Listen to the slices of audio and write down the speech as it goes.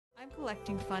I'm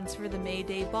collecting funds for the May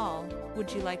Day ball.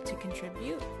 Would you like to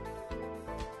contribute?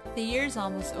 The year's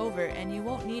almost over and you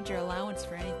won't need your allowance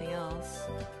for anything else.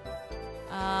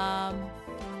 I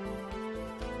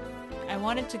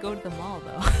wanted to go to the mall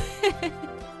though.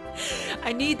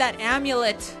 I need that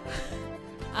amulet.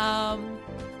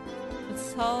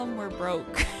 Let's tell them we're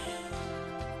broke.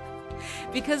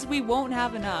 Because we won't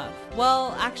have enough.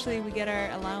 Well, actually we get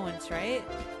our allowance, right?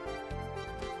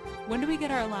 When do we get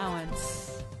our allowance?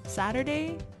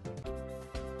 Saturday?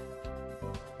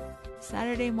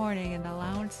 Saturday morning and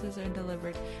allowances are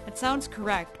delivered. It sounds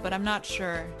correct, but I'm not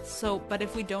sure. So, but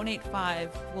if we donate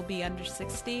 5, we'll be under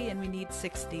 60 and we need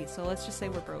 60. So let's just say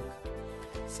we're broke.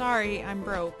 Sorry, I'm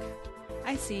broke.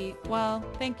 I see. Well,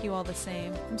 thank you all the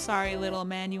same. I'm sorry, little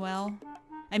Manuel.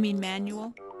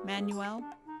 Manuel.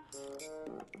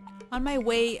 On my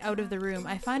way out of the room,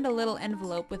 I find a little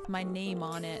envelope with my name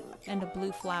on it and a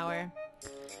blue flower.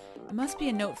 It must be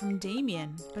a note from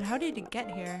Damien, but how did it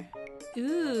get here?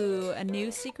 Ooh, a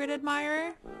new secret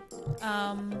admirer?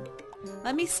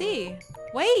 Let me see.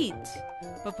 Wait!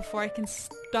 But before I can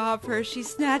stop her, she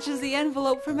snatches the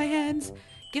envelope from my hands.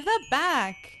 Give that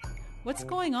back! What's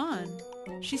going on?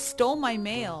 She stole my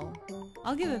mail.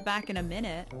 I'll give it back in a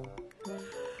minute.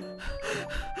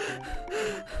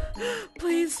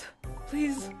 Please,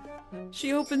 please.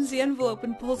 She opens the envelope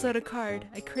and pulls out a card.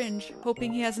 I cringe,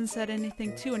 hoping he hasn't said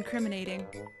anything too incriminating.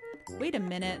 Wait a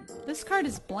minute. This card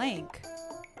is blank.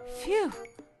 Phew.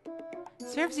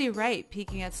 Serves you right,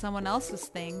 peeking at someone else's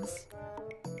things.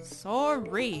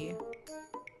 Sorry.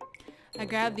 I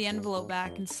grab the envelope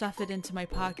back and stuff it into my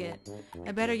pocket.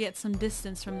 I better get some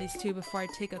distance from these two before I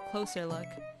take a closer look.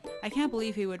 I can't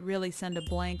believe he would really send a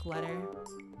blank letter.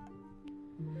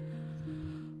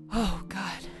 Oh,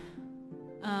 God.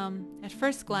 At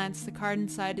first glance, the card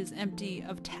inside is empty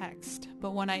of text,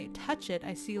 but when I touch it,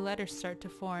 I see letters start to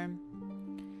form.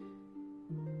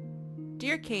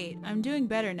 Dear Kate, I'm doing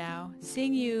better now.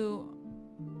 Seeing you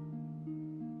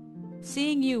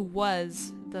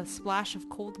was the splash of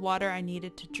cold water I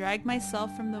needed to drag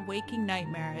myself from the waking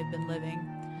nightmare I've been living.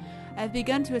 I've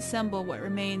begun to assemble what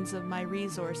remains of my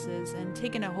resources and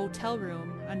taken a hotel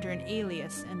room under an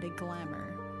alias and a glamour.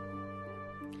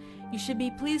 You should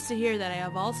be pleased to hear that I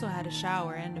have also had a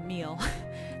shower and a meal,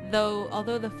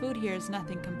 although the food here is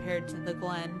nothing compared to the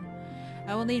Glen.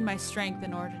 I will need my strength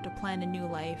in order to plan a new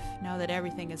life, now that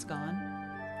everything is gone.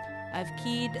 I've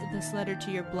keyed this letter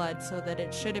to your blood so that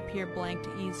it should appear blank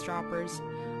to eavesdroppers.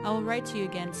 I will write to you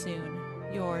again soon.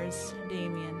 Yours,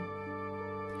 Damien.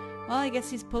 Well, I guess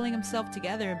he's pulling himself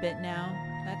together a bit now.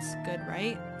 That's good,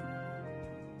 right?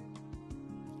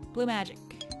 Blue magic.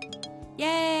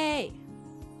 Yay!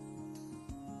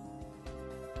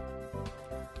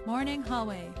 Morning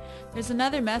hallway. There's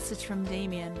another message from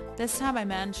Damien. This time I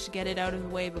managed to get it out of the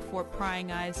way before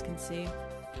prying eyes can see.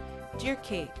 Dear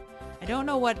Kate, I don't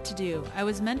know what to do. I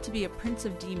was meant to be a prince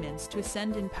of demons, to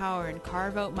ascend in power and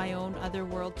carve out my own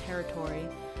otherworld territory.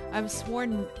 I have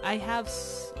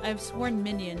sworn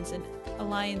minions and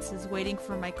alliances waiting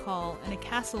for my call, and a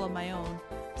castle of my own,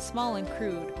 small and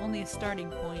crude, only a starting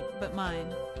point, but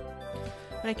mine.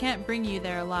 But I can't bring you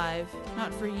there alive,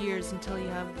 not for years until you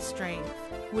have the strength.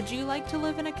 Would you like to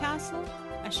live in a castle?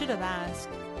 I should have asked.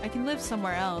 I can live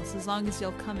somewhere else as long as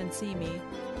you'll come and see me.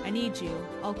 I need you.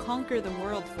 I'll conquer the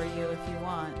world for you if you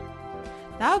want.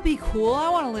 That would be cool. I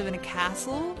want to live in a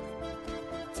castle.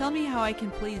 Tell me how I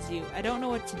can please you. I don't know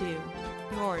what to do.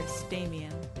 Yours,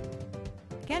 Damien.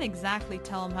 I can't exactly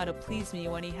tell him how to please me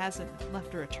when he hasn't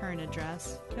left a return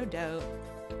address. No doubt.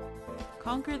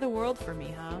 Conquer the world for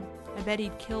me, huh? I bet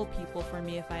he'd kill people for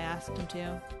me if I asked him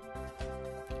to.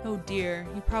 Oh dear,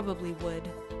 he probably would.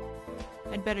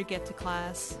 I'd better get to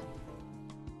class.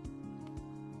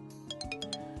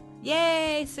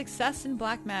 Yay! Success in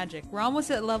black magic. We're almost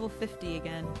at level 50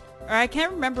 again. Or I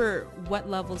can't remember what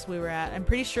levels we were at. I'm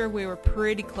pretty sure we were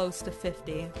pretty close to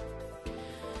 50.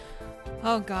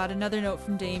 Oh god, another note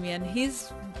from Damien.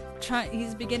 He's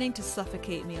beginning to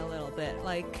suffocate me a little bit.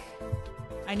 Like,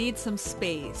 I need some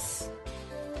space.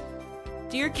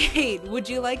 Dear Kate, would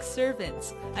you like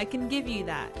servants? I can give you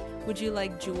that. Would you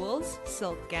like jewels,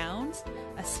 silk gowns,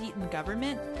 a seat in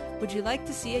government? Would you like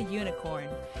to see a unicorn?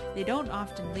 They don't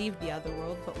often leave the other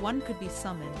world, but one could be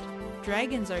summoned.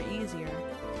 Dragons are easier.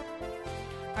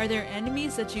 Are there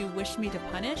enemies that you wish me to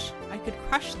punish? I could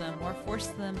crush them or force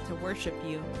them to worship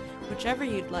you. Whichever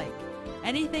you'd like.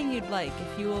 Anything you'd like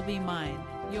if you will be mine.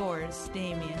 Yours,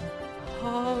 Damien.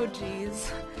 Oh,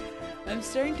 jeez. I'm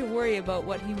starting to worry about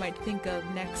what he might think of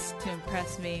next to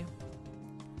impress me.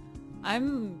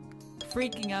 I'm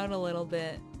freaking out a little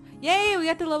bit. Yay, we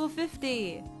got to level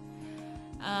 50!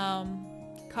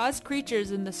 Cause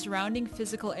creatures in the surrounding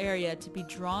physical area to be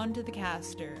drawn to the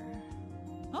caster.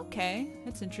 Okay,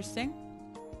 that's interesting.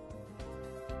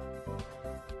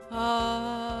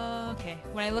 Okay.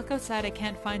 When I look outside, I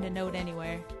can't find a note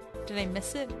anywhere. Did I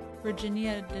miss it?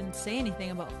 Virginia didn't say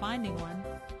anything about finding one.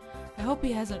 I hope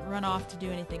he hasn't run off to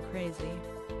do anything crazy.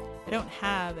 I don't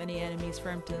have any enemies for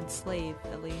him to enslave,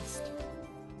 at least.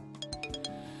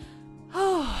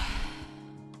 Oh.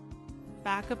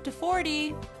 Back up to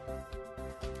 40.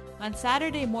 On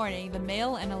Saturday morning, the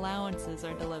mail and allowances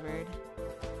are delivered.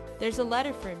 There's a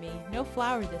letter for me, no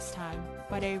flower this time,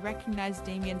 but I recognize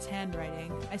Damien's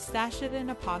handwriting. I stash it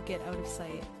in a pocket out of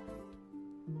sight.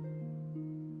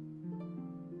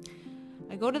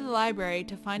 I go to the library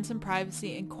to find some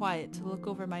privacy and quiet to look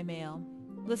over my mail.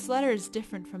 This letter is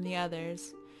different from the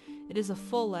others. It is a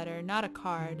full letter, not a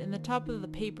card, and the top of the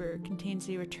paper contains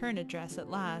the return address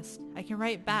at last. I can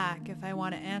write back if I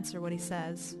want to answer what he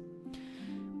says.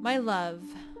 My love,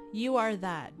 you are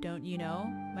that, don't you know?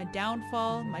 My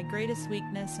downfall, my greatest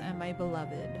weakness, and my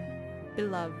beloved.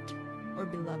 Beloved. Or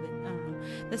beloved, I don't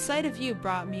know. The sight of you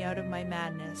brought me out of my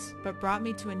madness, but brought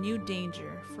me to a new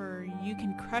danger, for you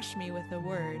can crush me with a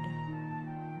word.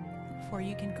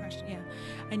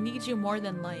 I need you more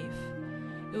than life.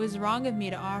 It was wrong of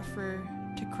me to offer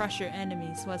to crush your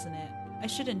enemies, wasn't it? I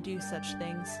shouldn't do such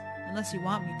things, unless you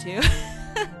want me to.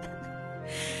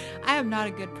 I am not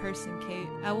a good person, Kate.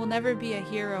 I will never be a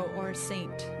hero or a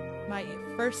saint. My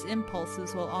first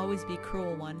impulses will always be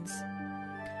cruel ones.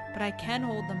 But I can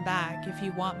hold them back if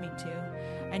you want me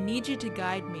to. I need you to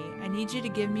guide me. I need you to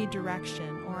give me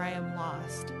direction, or I am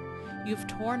lost. You've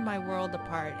torn my world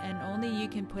apart, and only you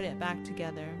can put it back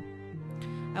together.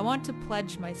 I want to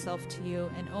pledge myself to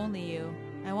you, and only you.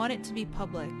 I want it to be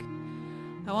public.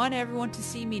 I want everyone to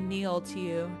see me kneel to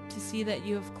you, to see that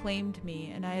you have claimed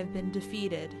me, and I have been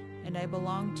defeated, and I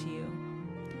belong to you.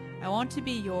 I want to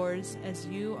be yours as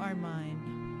you are mine.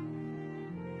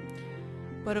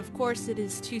 But of course it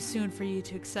is too soon for you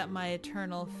to accept my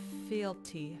eternal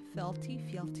fealty.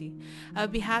 Fealty? I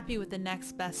would be happy with the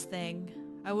next best thing.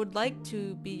 I would like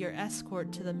to be your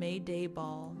escort to the May Day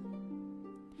ball.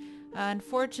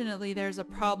 Unfortunately, there's a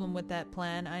problem with that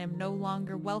plan. I am no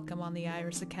longer welcome on the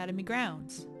Iris Academy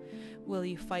grounds. Will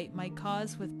you fight my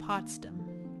cause with Potsdam?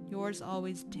 Yours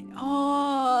always,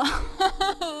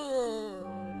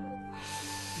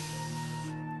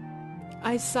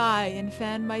 I sigh and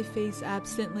fan my face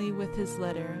absently with his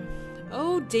letter.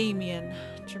 Oh, Damien.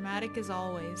 Dramatic as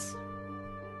always.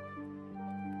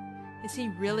 Is he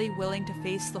really willing to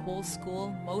face the whole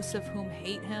school, most of whom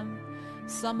hate him?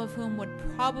 Some of whom would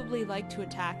probably like to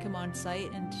attack him on sight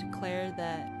and declare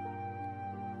that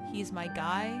he's my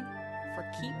guy for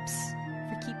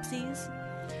keepsies?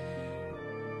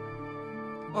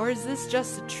 Or is this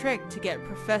just a trick to get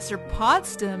Professor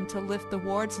Potsdam to lift the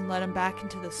wards and let him back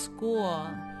into the school?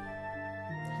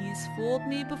 He's fooled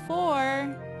me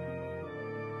before.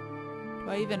 Do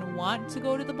I even want to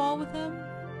go to the ball with him?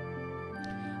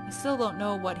 I still don't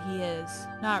know what he is.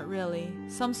 Not really.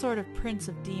 Some sort of prince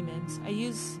of demons. I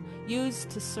used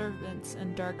to servants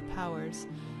and dark powers,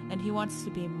 and he wants to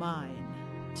be mine.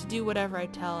 To do whatever I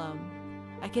tell him.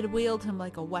 I could wield him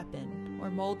like a weapon, or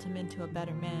mold him into a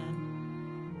better man.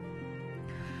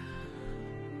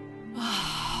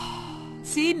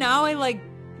 See, now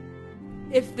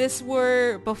if this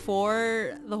were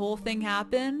before the whole thing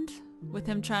happened, with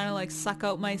him trying to suck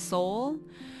out my soul,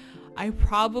 I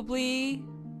probably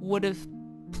would have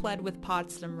pled with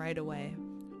Potsdam right away.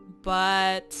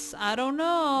 But I don't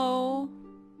know.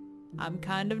 I'm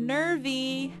kind of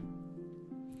nervy.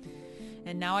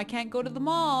 And now I can't go to the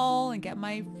mall and get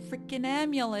my freaking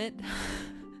amulet.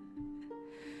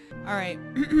 Alright.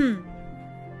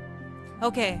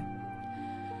 Okay.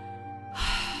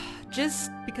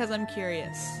 Just because I'm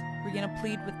curious, we're gonna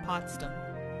plead with Potsdam.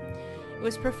 It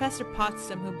was Professor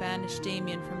Potsdam who banished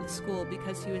Damien from the school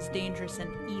because he was dangerous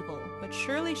and evil, but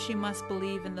surely she must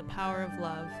believe in the power of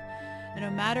love. And no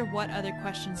matter what other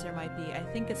questions there might be, I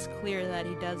think it's clear that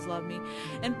he does love me.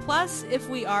 And plus, if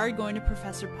we are going to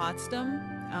Professor Potsdam,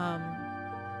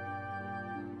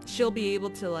 she'll be able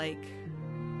to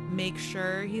make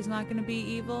sure he's not gonna be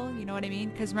evil, you know what I mean?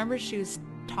 Because remember she was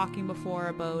talking before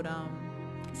about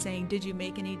saying, did you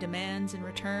make any demands in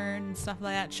return and stuff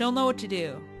like that. She'll know what to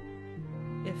do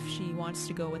if she wants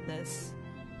to go with this.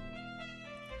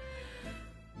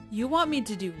 You want me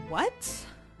to do what?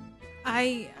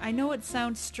 I know it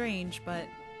sounds strange, but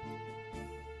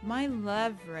my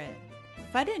Leverett,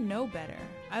 if I didn't know better,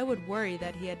 I would worry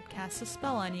that he had cast a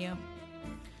spell on you.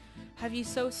 Have you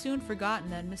so soon forgotten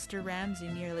that Mr. Ramsay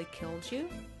nearly killed you?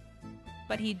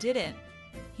 But he didn't.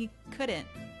 He couldn't.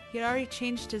 He had already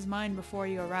changed his mind before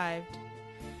you arrived.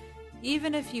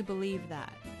 Even if you believe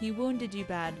that, he wounded you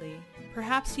badly.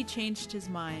 Perhaps he changed his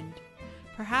mind.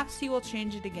 Perhaps he will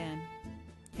change it again.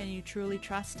 Can you truly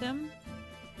trust him?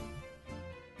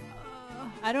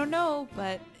 I don't know,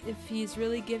 but if he's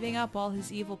really giving up all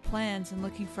his evil plans and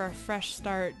looking for a fresh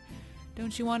start,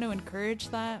 don't you want to encourage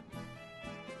that?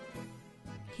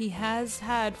 He has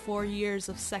had 4 years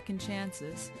of second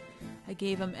chances. I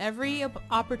gave him every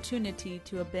opportunity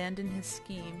to abandon his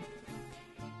scheme.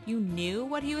 You knew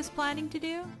what he was planning to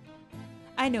do?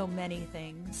 I know many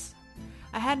things.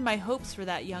 I had my hopes for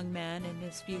that young man and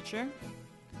his future.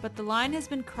 But the line has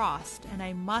been crossed, and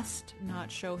I must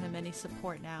not show him any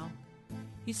support now.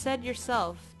 You said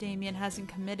yourself Damien hasn't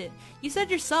committed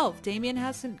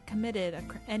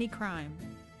any crime.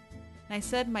 And I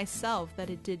said myself that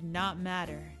it did not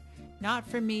matter. Not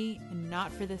for me, and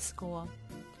not for this school.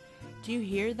 Do you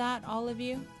hear that, all of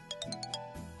you?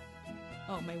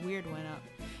 Oh, my weird went up.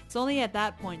 It's only at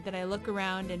that point that I look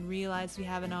around and realize we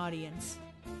have an audience.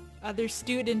 Other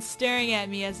students staring at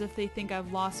me as if they think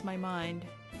I've lost my mind.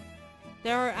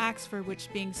 There are acts for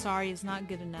which being sorry is not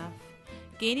good enough.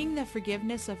 Gaining the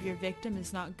forgiveness of your victim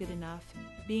is not good enough.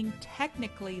 Being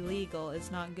technically legal is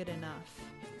not good enough.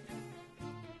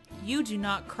 You do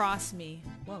not cross me.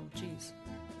 Whoa, jeez.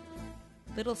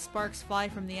 Little sparks fly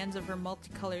from the ends of her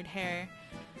multicolored hair.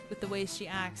 With the way she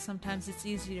acts, sometimes it's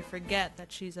easy to forget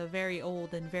that she's a very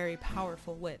old and very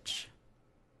powerful witch.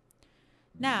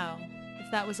 Now,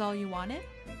 if that was all you wanted?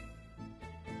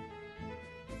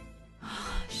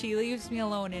 She leaves me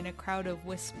alone in a crowd of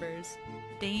whispers,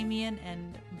 Damien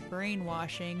and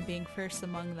brainwashing being first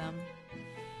among them.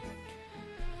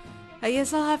 I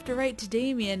guess I'll have to write to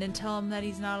Damien and tell him that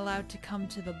he's not allowed to come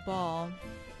to the ball.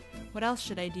 What else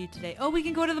should I do today? Oh, we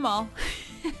can go to the mall.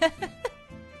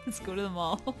 Let's go to the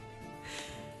mall.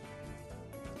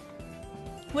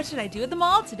 What should I do at the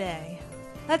mall today?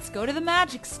 Let's go to the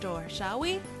magic store, shall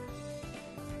we?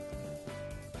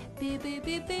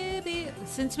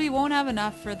 Since we won't have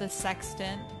enough for the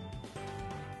sextant,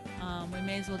 we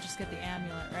may as well just get the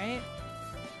amulet, right?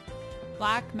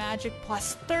 Black magic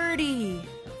plus 30!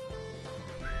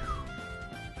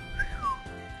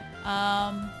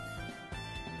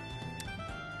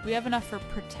 We have enough for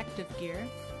protective gear.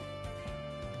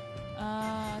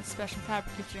 Special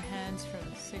fabric keeps your hands from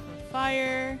sacred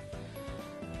fire.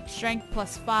 Strength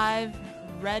plus 5.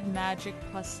 Red magic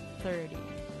plus 30.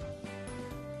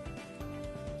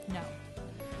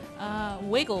 No.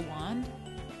 Wiggle wand.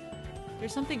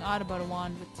 There's something odd about a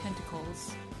wand with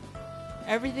tentacles.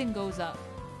 Everything goes up,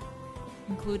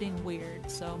 including weird,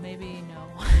 so maybe no.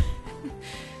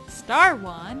 Star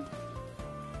wand.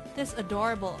 This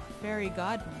adorable fairy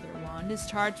godmother wand is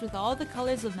charged with all the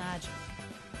colors of magic.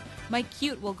 My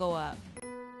cute will go up.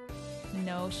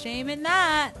 No shame in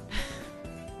that.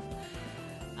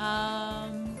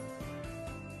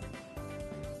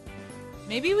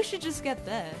 Maybe we should just get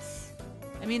this.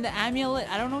 I mean, the amulet,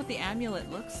 I don't know what the amulet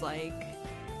looks like.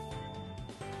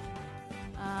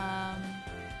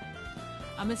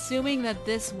 I'm assuming that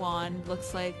this wand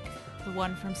looks like the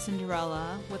one from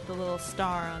Cinderella with the little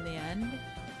star on the end.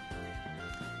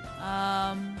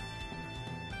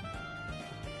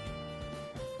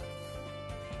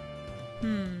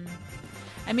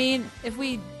 I mean, if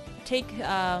we take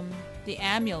the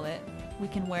amulet, we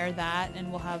can wear that and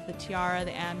we'll have the tiara,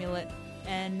 the amulet,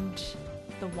 and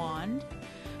the wand.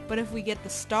 But if we get the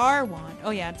star wand, oh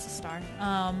yeah, it's a star.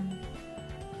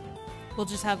 We'll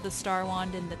just have the star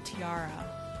wand and the tiara.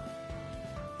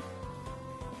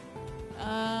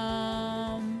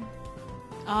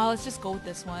 Oh, let's just go with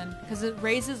this one because it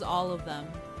raises all of them,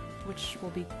 which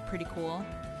will be pretty cool.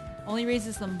 Only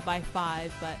raises them by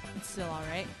 5, but it's still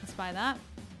alright. Let's buy that.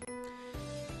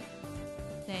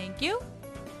 Thank you.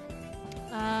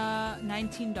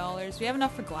 $19. We have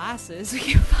enough for glasses. We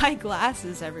can buy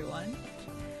glasses, everyone.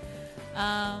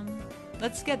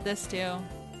 Let's get this too.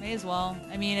 May as well.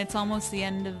 I mean, it's almost the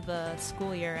end of the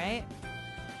school year, right?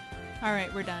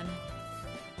 Alright, we're done.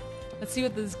 Let's see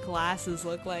what those glasses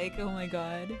look like. Oh my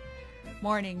god.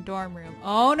 Morning, dorm room.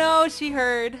 Oh no, she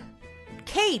heard.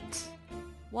 Kate!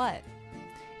 What?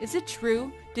 Is it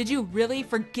true? Did you really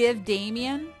forgive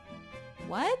Damien?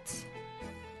 What?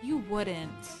 You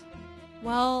wouldn't.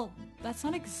 Well, that's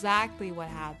not exactly what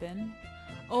happened.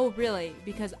 Oh, really?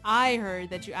 Because I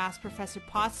heard that you asked Professor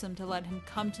Possum to let him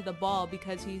come to the ball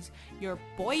because he's your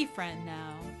boyfriend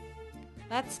now.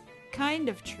 That's kind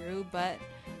of true, but...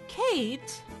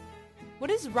 Kate? What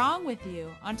is wrong with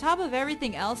you? On top of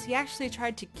everything else, he actually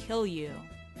tried to kill you.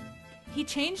 He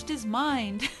changed his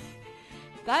mind.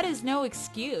 That is no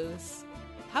excuse.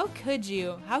 How could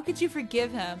you? How could you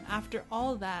forgive him after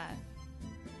all that?